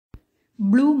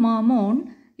Blue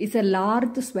mormon is a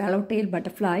large swallowtail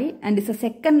butterfly and is the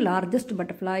second largest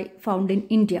butterfly found in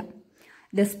India.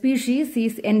 The species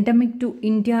is endemic to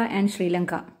India and Sri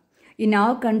Lanka. In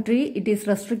our country, it is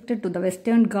restricted to the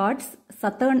Western Ghats,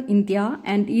 southern India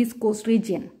and East Coast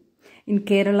region. In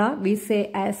Kerala, we say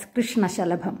as Krishna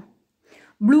Shalabham.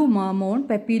 Blue mormon,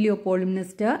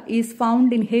 polymnestor, is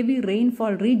found in heavy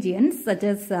rainfall regions such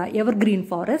as evergreen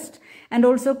forest and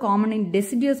also common in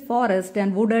deciduous forest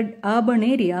and wooded urban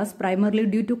areas primarily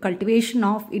due to cultivation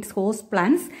of its host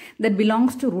plants that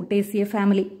belongs to Rutaceae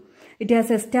family. It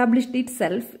has established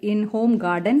itself in home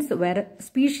gardens where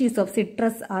species of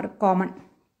citrus are common.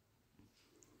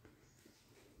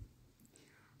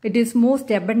 It is most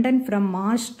abundant from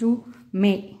March to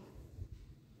May.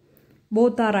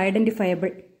 Both are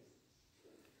identifiable.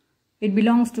 It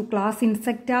belongs to class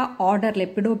Insecta, order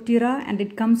Lepidoptera, and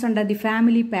it comes under the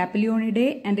family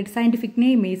Papilionidae, and its scientific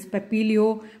name is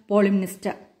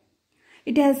polymnestor.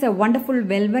 It has a wonderful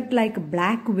velvet-like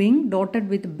black wing dotted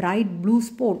with bright blue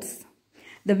spots.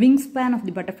 The wingspan of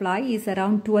the butterfly is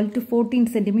around 12 to 14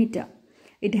 cm.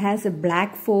 It has a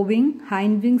black forewing,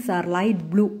 hind wings are light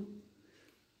blue.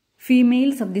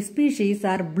 Females of the species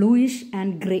are bluish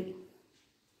and grey.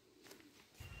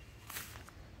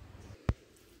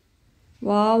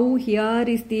 Wow, here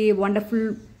is the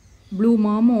wonderful blue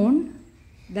mormon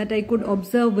that I could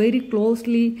observe very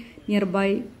closely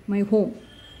nearby my home.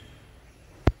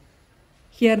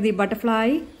 Here the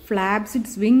butterfly flaps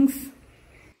its wings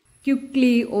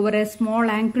quickly over a small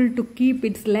angle to keep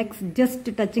its legs just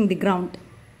touching the ground.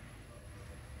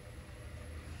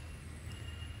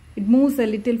 It moves a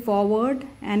little forward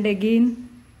and again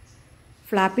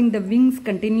flapping the wings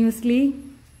continuously.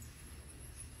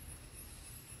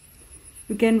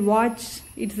 You can watch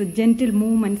its gentle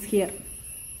movements here.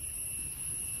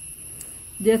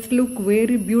 Just look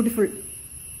very beautiful.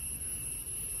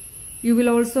 You will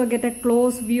also get a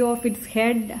close view of its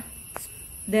head,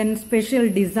 then special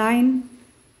design,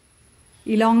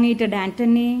 elongated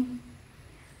antennae,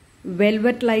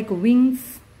 velvet-like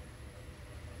wings,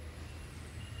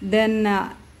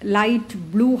 then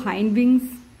light blue hind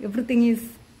wings. Everything is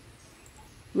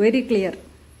very clear.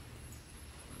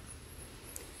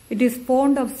 It is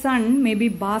fond of sun, maybe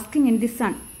basking in the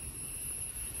sun.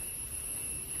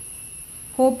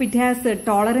 Hope it has a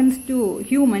tolerance to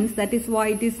humans, that is why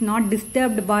it is not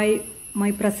disturbed by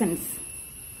my presence.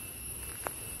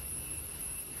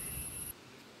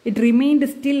 It remained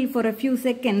still for a few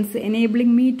seconds,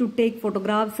 enabling me to take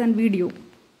photographs and video.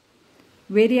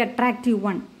 Very attractive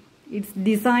one. Its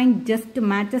design just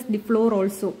matches the floor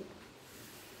also.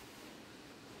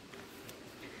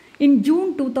 In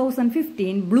June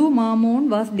 2015, blue mormon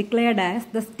was declared as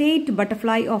the state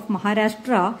butterfly of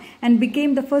Maharashtra and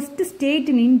became the first state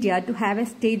in India to have a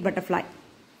state butterfly.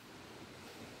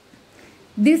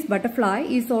 This butterfly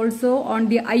is also on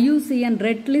the IUCN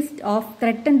Red List of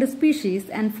threatened species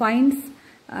and finds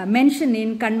mention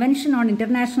in Convention on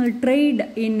International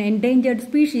Trade in Endangered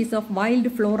Species of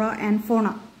Wild Flora and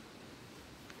Fauna.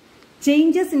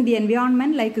 Changes in the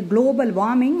environment like global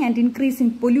warming and increase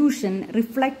in pollution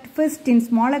reflect first in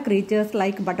smaller creatures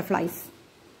like butterflies.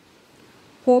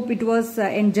 Hope it was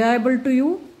enjoyable to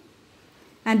you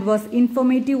and was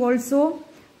informative also.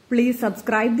 Please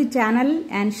subscribe the channel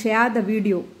and share the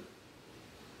video.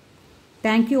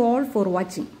 Thank you all for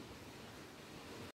watching.